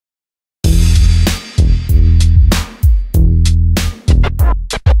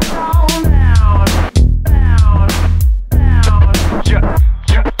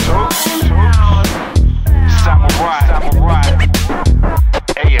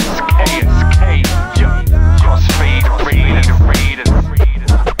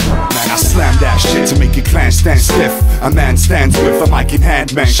A man stands with a mic in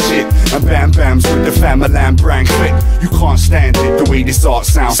hand, man, shit. And bam bams with the Famalam brand click. You can't stand it, the way this art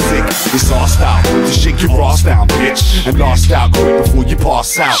sounds sick. This art style to shake your ass down, bitch. And last out quick before you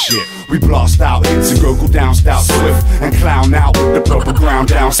pass out. Shit. We blast out hits and go down stout swift. And clown out with the purple ground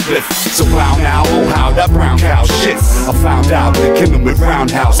down spliff. So clown out, oh how that brown cow shit. I found out they kill them with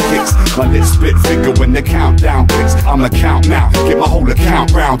roundhouse kicks. My lips spit figure when the countdown clicks. I'ma count now, get my whole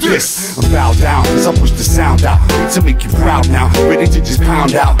account round this. And bow down as I push the sound out. Need to make you proud now, ready to just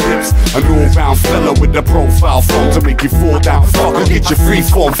pound out lips. An all-round fella with a profile phone to make you fall down. Fuck or get your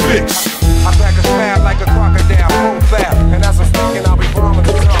freeform fix. I crack a smile like a crocodile, profile. And as I'm speaking, I'll be bombing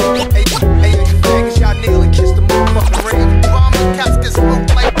the tongue. Hey, you faggots, y'all kneel and kiss the motherfucking ring. Bombing cats get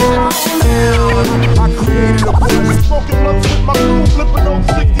smoked like shit. I created a bunch smoking blunts with my crew, flipping on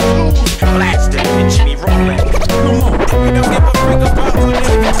 62s. Blast it, bitch, me rolling. Come on, we don't give a freak about who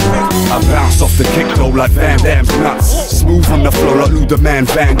niggas. I bounce off the kick though like Van Damme's nuts. Smooth on the floor like Luda Man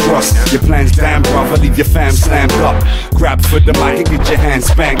Van Gross. Your plans damn brother, leave your fam slammed up. Grab for the mic and get your hands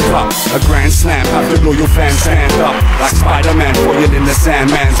spanked up. A grand slam, have the loyal fans stand up. Like Spider-Man, foiled in the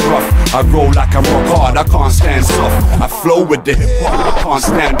Sandman's rough. I roll like I rock hard, I can't stand soft. I flow with the hip-hop, I can't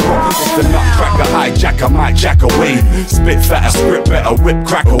stand rock. It's the nutcracker, hijacker, might jack away. Spit fatter, script better, whip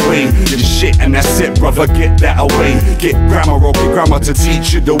crack away. Your shit and that's it, brother, get that away. Get grammar or get grammar to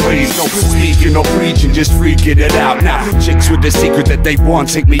teach you the ways. No speaking or preaching, just freaking it out now. Chicks with the secret that they want,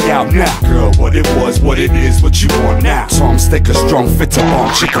 take me out now. Girl, what it was, what it is, what you want now. Tom Sticker, strong fit to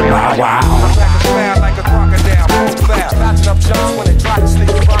bomb, chicken, wow, wow. I crack a smile like a crocodile, profile. Bouncing up jumps when they try to sneak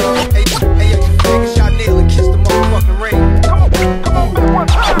around. Hey, you faggots, y'all kneel and kiss the motherfucking ring. Come on,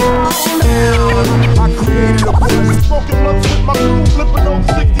 I created a bunch smoking blunts with my crew, flipping on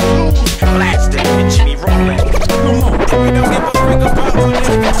 62s. Blast it, bitch, me rolling. Come on, we don't give a freak about who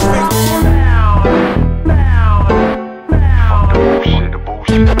niggas.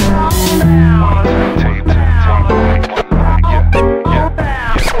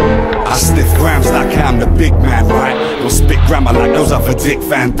 I sniff grams like I'm the big man, right? Don't spit grammar like those other Dick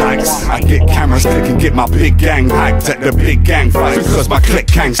Van Dykes. I get cameras click and get my big gang hyped at the big gang fight because my click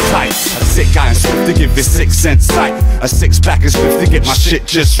hangs tight. A sick guy and swift to give his 6 cent sight. A six-pack is swift to get my shit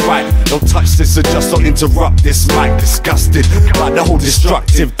just right. Don't touch this or just don't interrupt this mic. Disgusted by the whole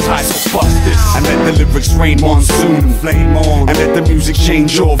destructive type. So bust this and let the lyrics rain monsoon. Flame on and let the music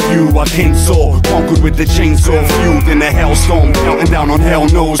change your view. I came sore, conquered with the chainsaw fueled in a hellstorm, counting down on hell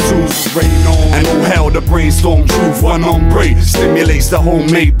knows who's rain on. And oh hell, the brainstorm truth. One ombre stimulates the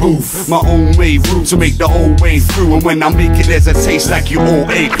homemade booth. My own way route to make the whole way through. And when I make it, there's a taste like you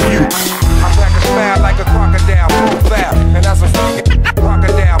all ate puke. I crack a smile like a crocodile, profile. And as I'm speaking,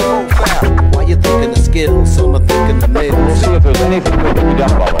 crocodile, profile. Why you thinking the skills? Some are thinking the middle. We'll see if there's anything that can be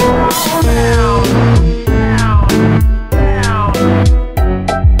done about it.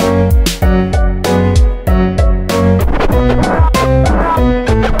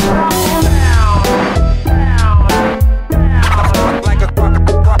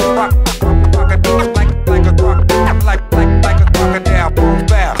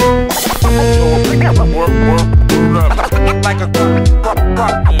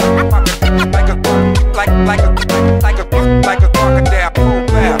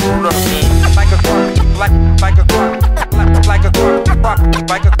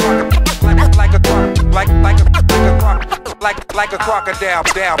 Like a crocodile,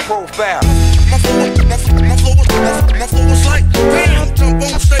 down profile. My flow was like, damn, jump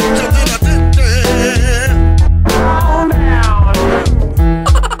on stage to